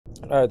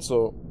Alright,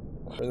 so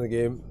in the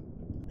game,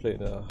 playing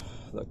the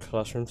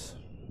classrooms.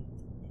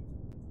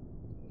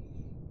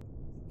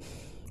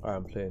 Alright,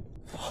 I'm playing.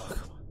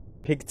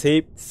 Pick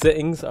tape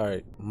settings.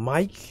 Alright,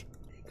 mic.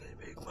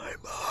 Pick my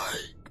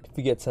mic. If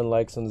we get 10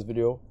 likes on this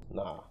video,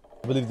 nah.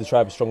 I believe the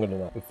tribe is stronger than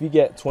that. If we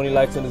get 20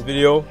 likes on this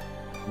video,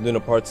 I'm doing a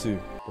part 2.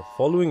 The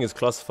following is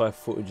classified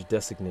footage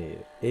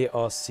designated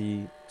ARC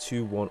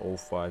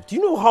 2105. Do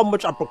you know how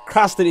much I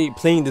procrastinate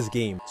playing this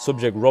game?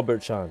 Subject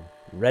Robert Chan.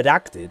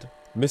 Redacted.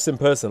 Missing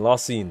person,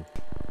 last seen.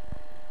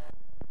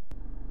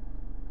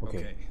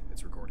 Okay,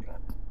 it's recording.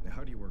 Now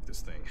how do you work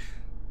this thing?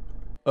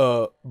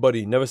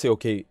 Buddy, never say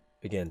okay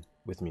again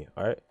with me,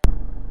 alright?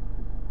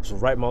 So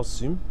right mouse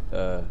zoom,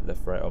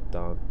 left, right, up,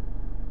 down.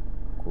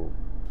 Cool.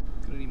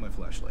 Gonna need my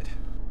flashlight.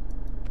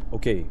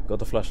 Okay, got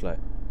the flashlight.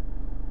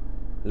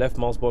 Left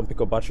mouse button,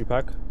 pick up battery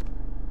pack.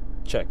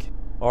 Check.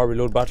 R,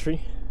 reload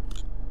battery.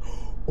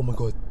 Oh my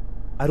god.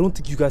 I don't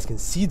think you guys can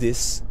see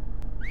this.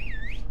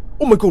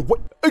 Oh my god, what?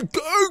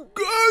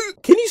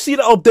 Can you see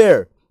that up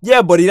there?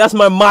 Yeah, buddy, that's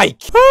my mic.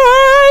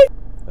 Hi!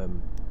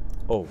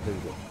 Oh, there we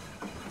go.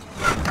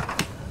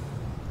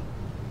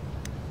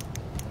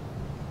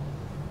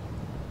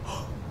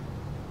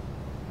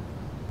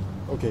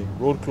 Okay,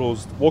 road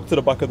closed. Walk to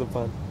the back of the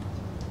van.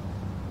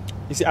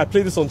 You see, I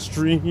play this on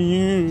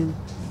stream,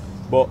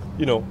 but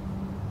you know,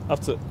 I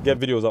have to get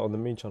videos out on the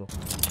main channel.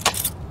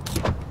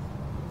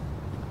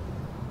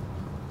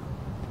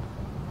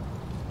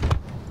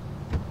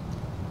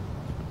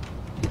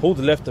 Hold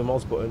the left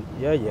mouse button.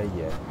 Yeah.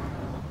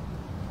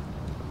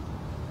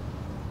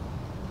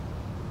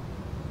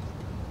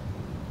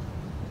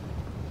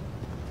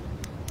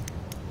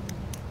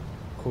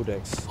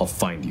 Codex. I'll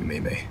find you,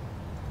 Mei.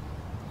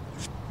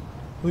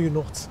 No, you're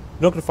not.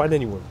 You're not gonna find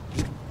anyone.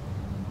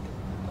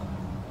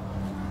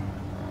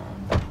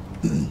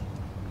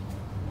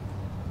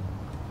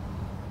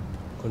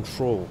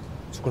 Control.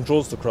 So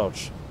controls to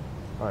crouch.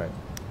 Alright.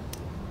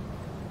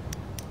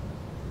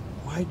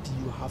 Why do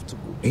you have to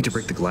go? Need to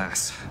break the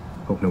glass.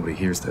 Hope nobody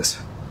hears this.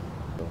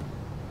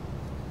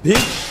 Big.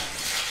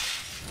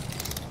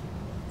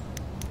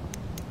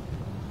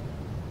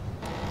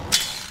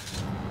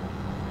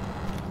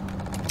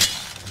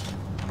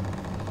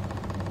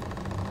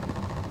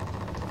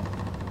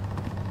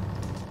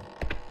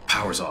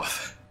 Power's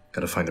off.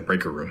 Gotta find the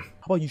breaker room.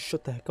 How about you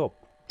shut the heck up?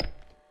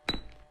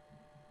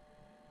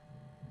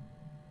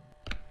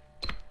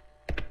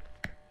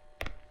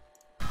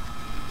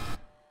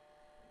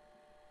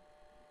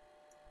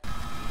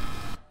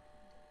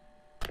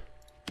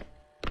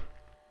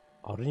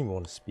 I don't even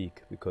want to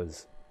speak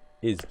because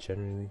it is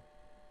genuinely...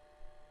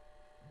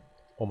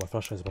 Oh, my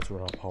flashlight is about to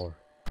run out of power.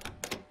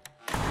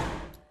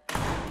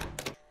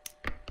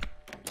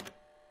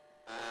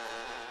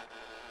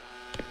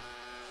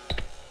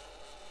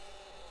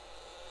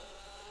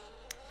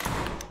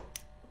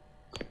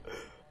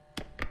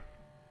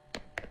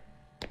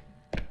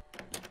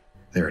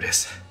 There it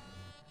is.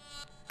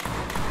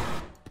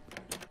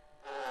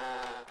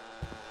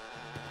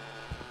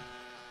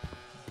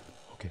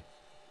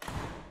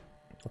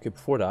 Okay,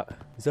 before that,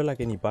 is there like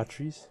any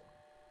batteries?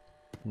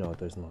 No,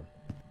 there's none.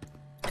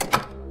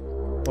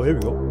 Oh, here we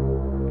go.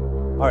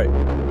 Alright.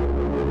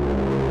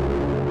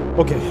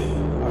 Okay.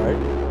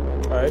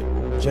 Alright.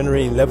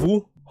 Generating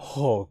level.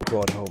 Oh,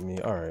 God help me.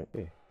 Alright.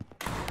 Okay.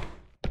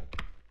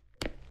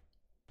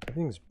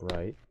 Everything's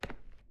bright.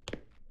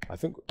 I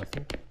think.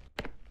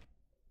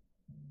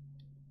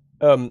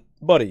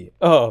 Buddy.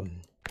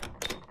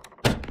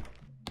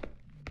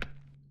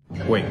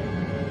 Wait,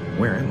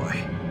 where am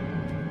I?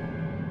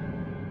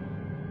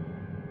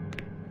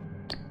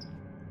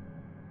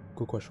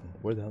 Good question.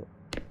 Where the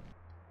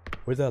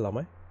hell am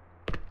I?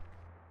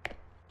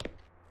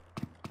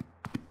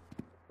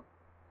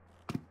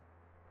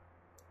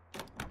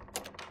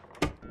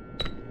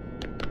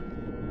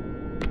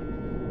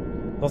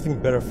 Nothing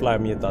better fly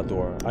me at that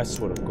door. I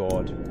swear to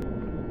God.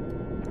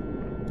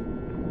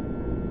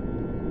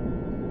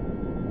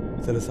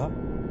 Tell us that?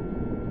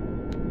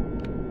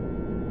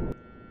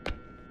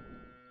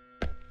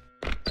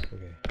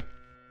 Okay.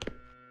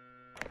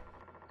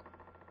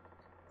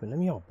 But let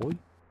me out, boy.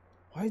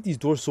 Why are these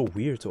doors so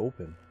weird to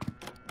open?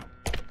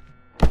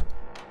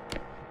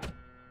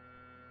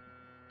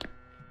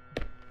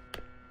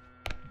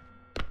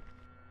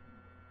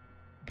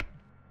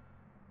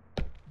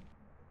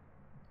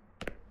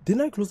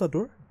 Didn't I close that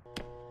door?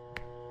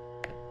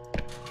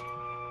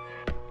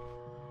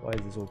 Why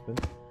is this open?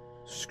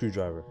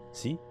 Screwdriver.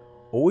 See?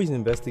 Always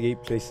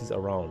investigate places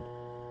around.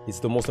 It's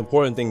the most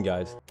important thing,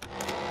 guys.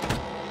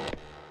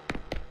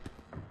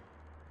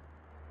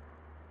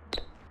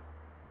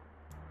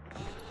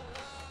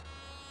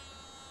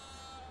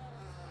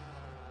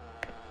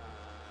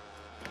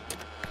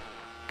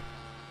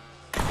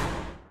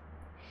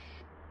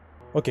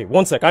 Okay,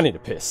 one sec. I need to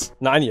piss.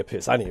 Nah, I need to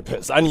piss. I need to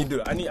piss. I need to do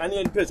it. I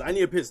need to piss. I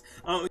need to piss.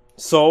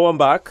 So I'm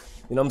back.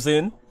 You know what I'm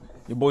saying?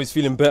 Your boy's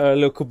feeling better a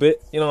little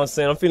bit. You know what I'm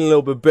saying? I'm feeling a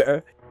little bit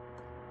better.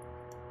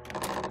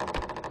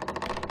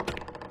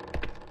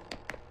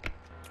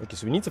 Okay,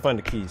 so we need to find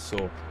the keys.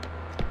 So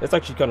let's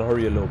actually kind of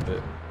hurry a little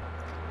bit.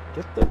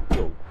 Get the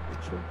yo.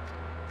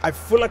 I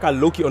feel like I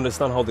low-key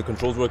understand how the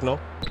controls work now.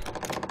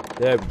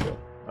 There we go.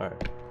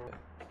 Alright.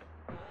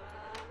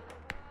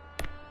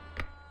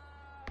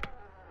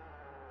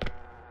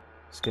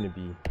 It's gonna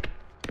be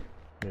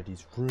one of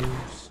these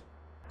rooms.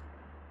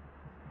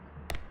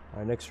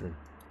 Alright, next room.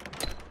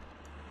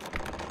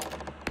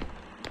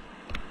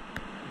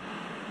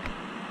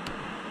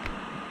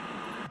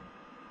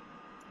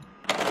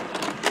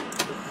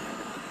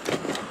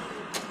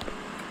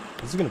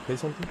 Is he gonna play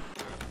something?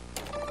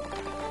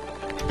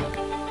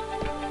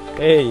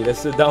 Hey, let's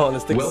sit down,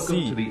 let's take a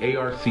seat. Welcome to the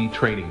ARC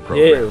training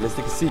program. Yeah, let's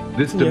take a seat.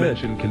 This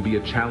dimension can be a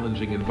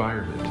challenging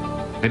environment,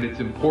 and it's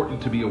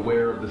important to be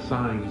aware of the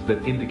signs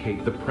that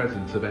indicate the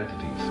presence of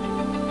entities.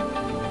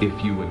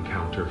 If you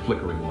encounter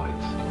flickering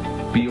lights,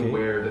 be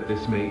aware that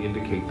this may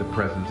indicate the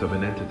presence of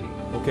an entity.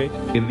 Okay.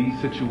 In these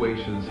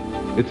situations,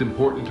 it's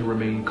important to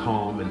remain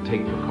calm and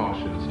take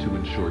precautions to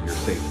ensure your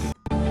safety.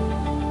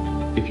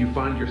 If you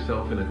find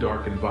yourself in a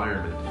dark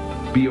environment,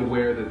 be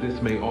aware that this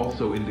may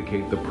also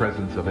indicate the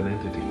presence of an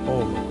entity.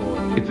 Oh my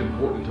god. It's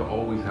important to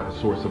always have a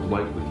source of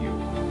light with you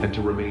and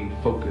to remain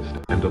focused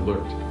and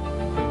alert.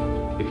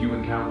 If you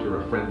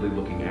encounter a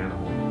friendly-looking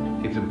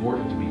animal, it's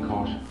important to be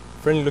cautious.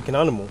 Friendly-looking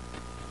animal?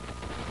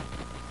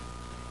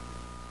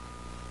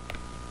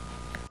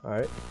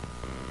 Alright.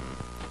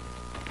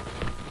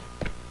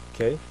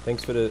 Okay,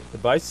 thanks for the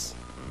advice.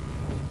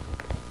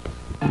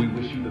 We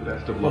wish you the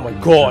best of luck. Oh my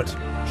god!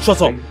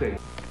 Shut up! Stay safe.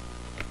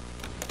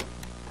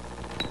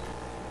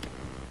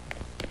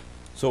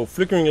 So,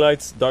 flickering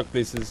lights, dark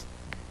places.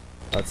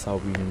 That's how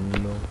we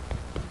know.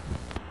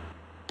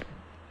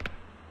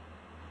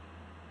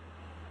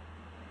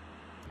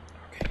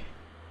 Okay.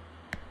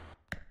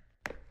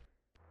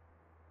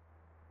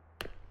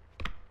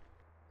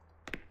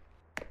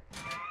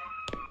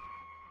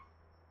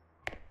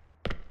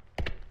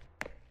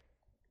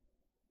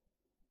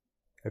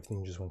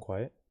 Everything just went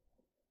quiet.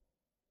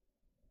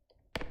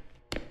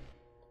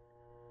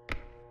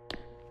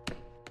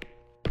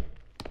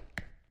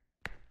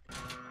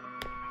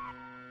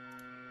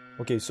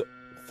 Okay, so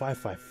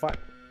 555.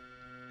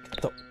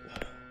 Get the. I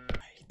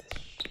hate this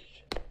shit.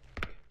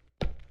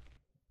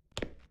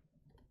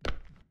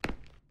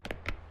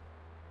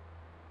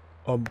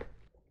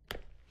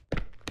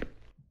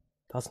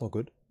 That's not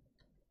good.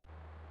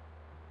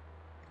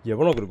 Yeah,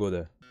 we're not gonna go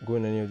there. Go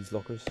in any of these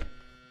lockers.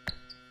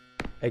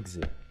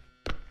 Exit.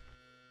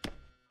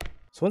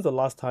 So when's the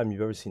last time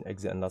you've ever seen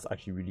exit and that's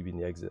actually really been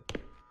the exit?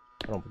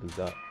 I don't believe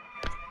that.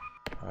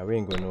 Alright, we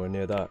ain't going nowhere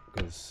near that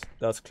because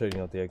that's clearly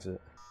not the exit.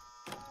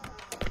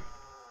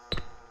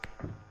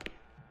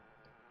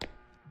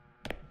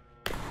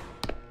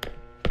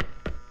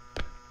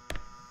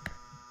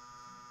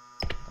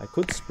 I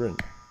could sprint.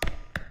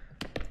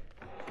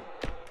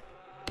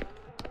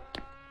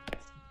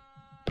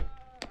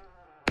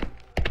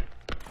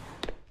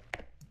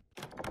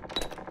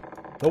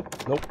 Nope.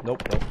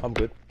 I'm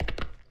good.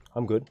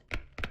 I'm good.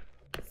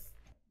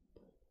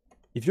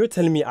 If you're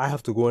telling me I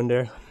have to go in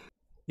there,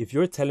 if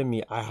you're telling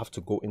me I have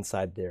to go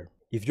inside there,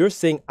 if you're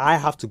saying I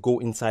have to go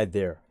inside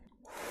there,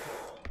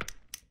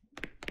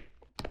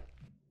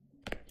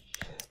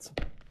 shit.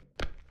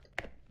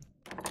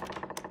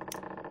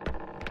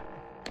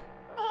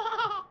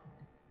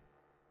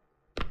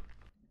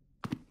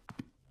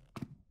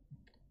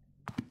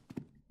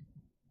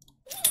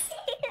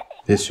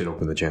 This should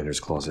open the janitor's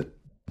closet.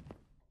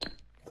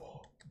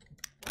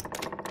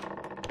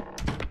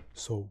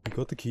 So we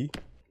got the key.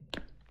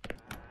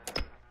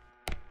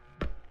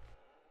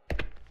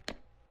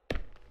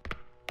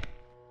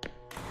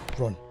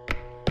 Run.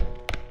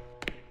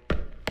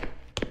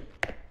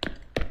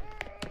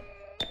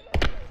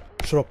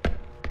 Shut up.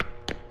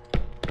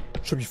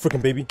 Shut up, you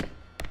freaking baby.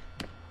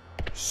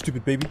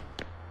 Stupid baby.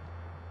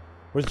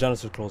 Where's the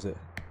janitor's closet?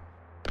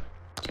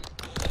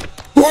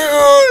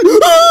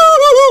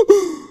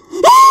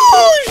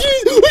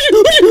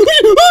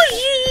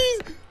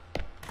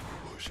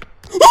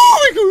 Oh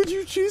my god,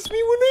 you chased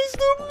me when I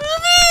stopped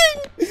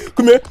moving!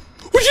 Come here!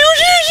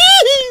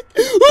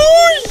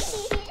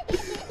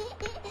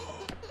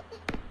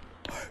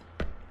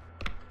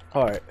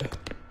 Alright.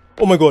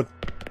 Oh my god.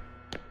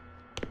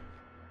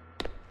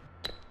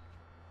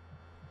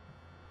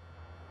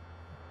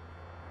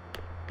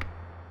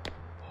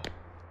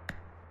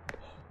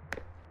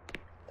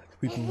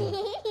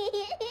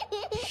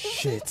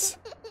 Shit.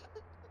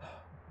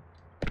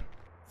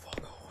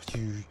 Fuck off,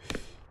 you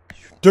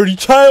dirty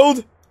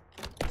child!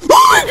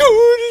 Oh my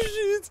god,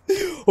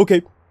 shit!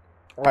 Okay.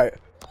 Alright.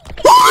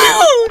 Oh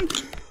my god!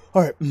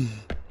 Alright.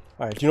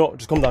 Alright, you know what?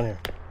 Just come down here.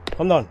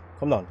 Come down.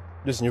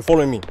 Listen, you're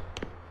following me.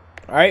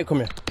 Alright, come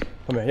here.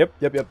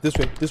 Yep. This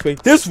way.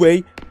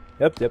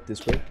 Yep,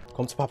 this way.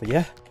 Come to Papa,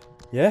 yeah?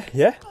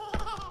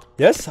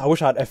 Yes, I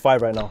wish I had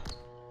F5 right now.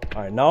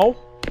 Alright, now.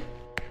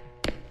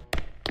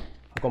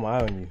 I got my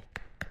eye on you.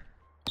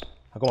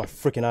 I got my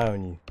freaking eye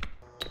on you.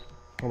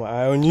 I got my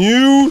eye on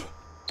you!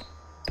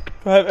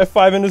 Do I have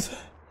F5 in this?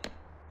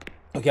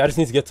 Okay, I just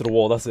need to get to the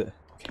wall, that's it.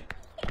 Okay.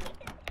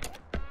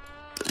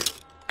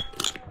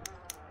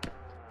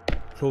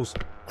 Close.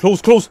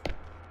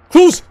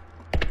 Close!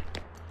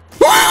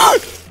 No!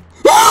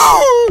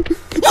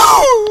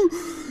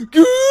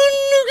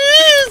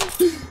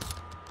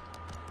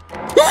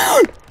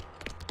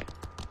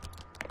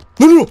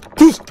 No!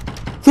 Close!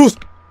 Close!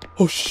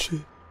 Oh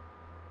shit.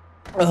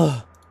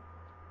 Oh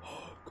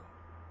god.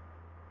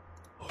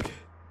 Okay.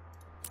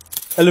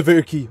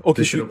 Elevator key.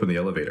 Okay. This should open the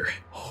elevator.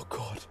 Oh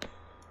god.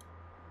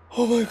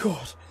 Oh my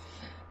god.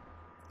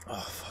 Oh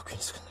fuck, we're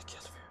just gonna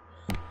get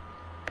here.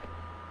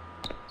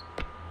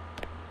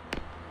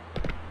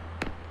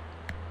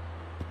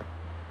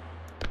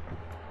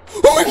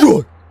 Oh my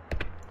god!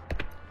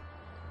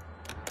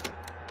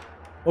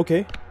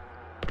 Okay.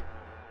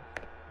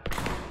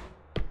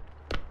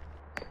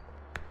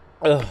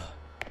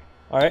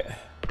 Alright.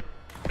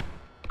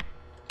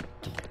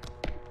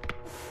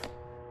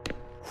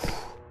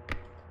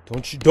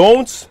 Don't you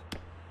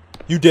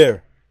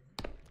dare.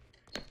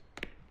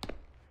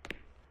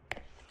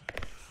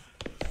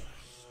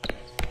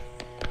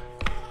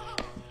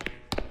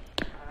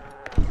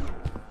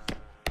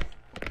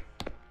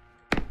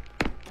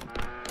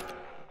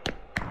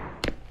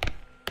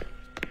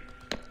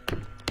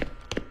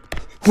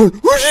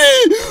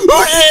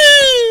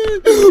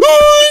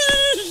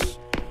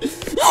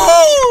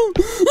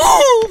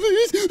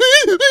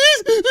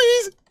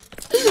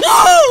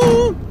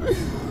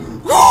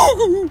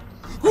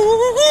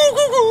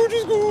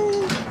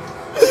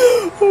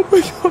 Oh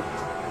my god.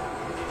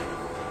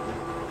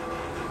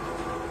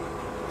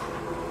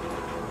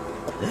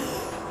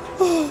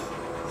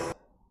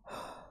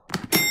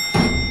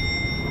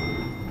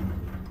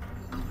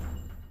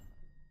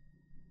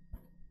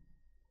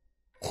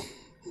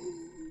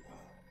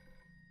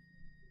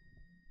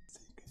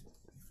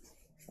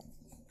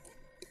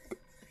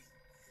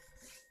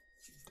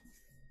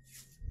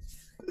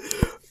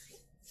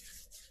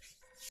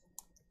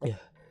 Yeah.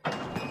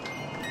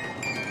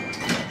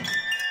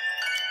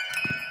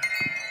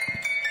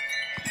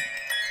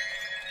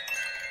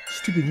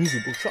 Stupid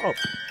music, bro. Shut up.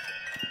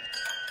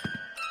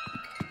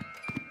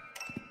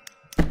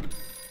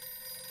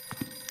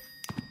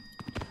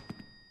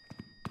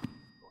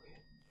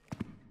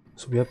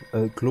 So we have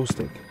a glow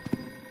stick.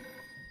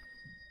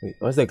 Wait,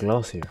 why is there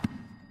glass here?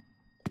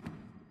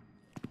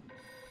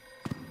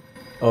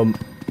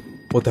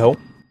 What the hell?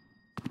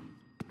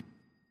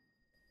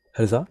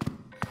 Hell is that?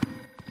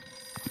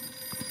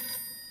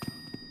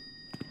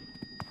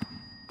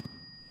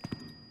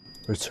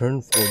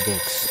 Return 4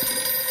 books.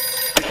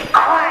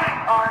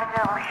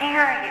 They'll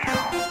hear you.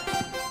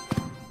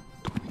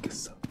 Don't make a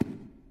sound.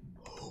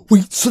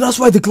 Wait, so that's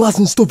why the glass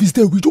and stuff is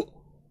there. We don't.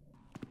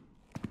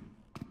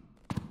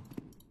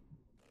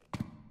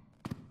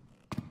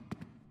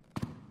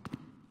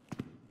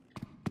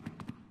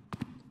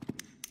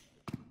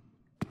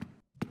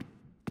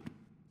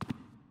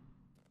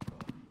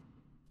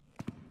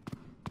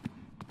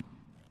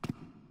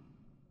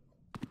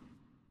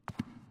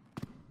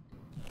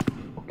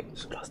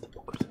 So that's the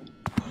book return.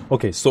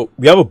 Okay, so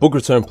we have a book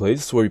return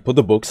place where we put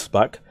the books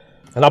back,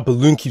 and that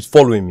balloon keeps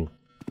following me.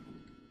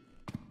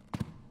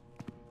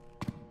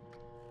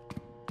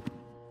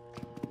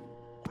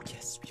 Oh,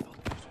 yes, we found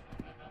it.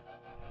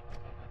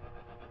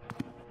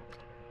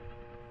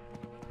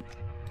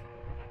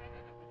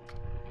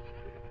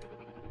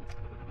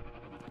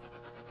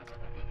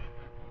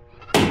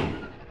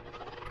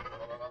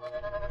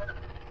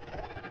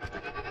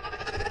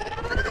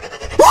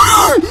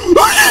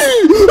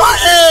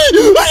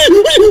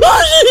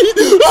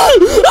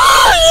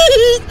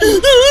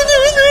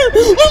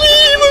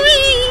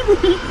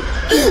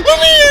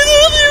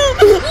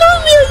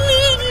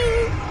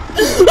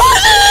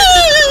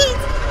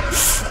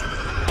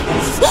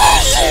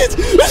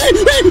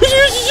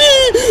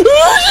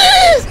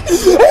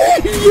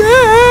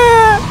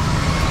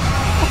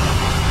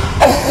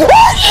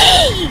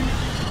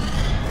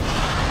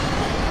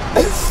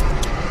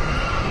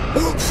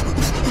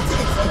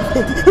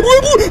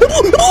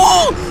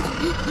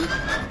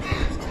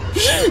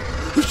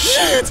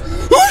 Shit!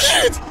 Oh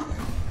shit!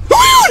 Oh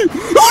my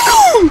god! Oh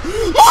no!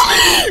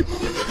 Mommy!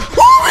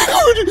 Oh my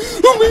god!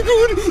 Oh my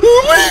god! Oh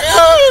my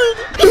god!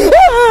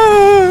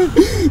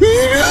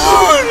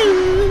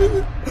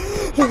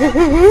 Oh my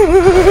god!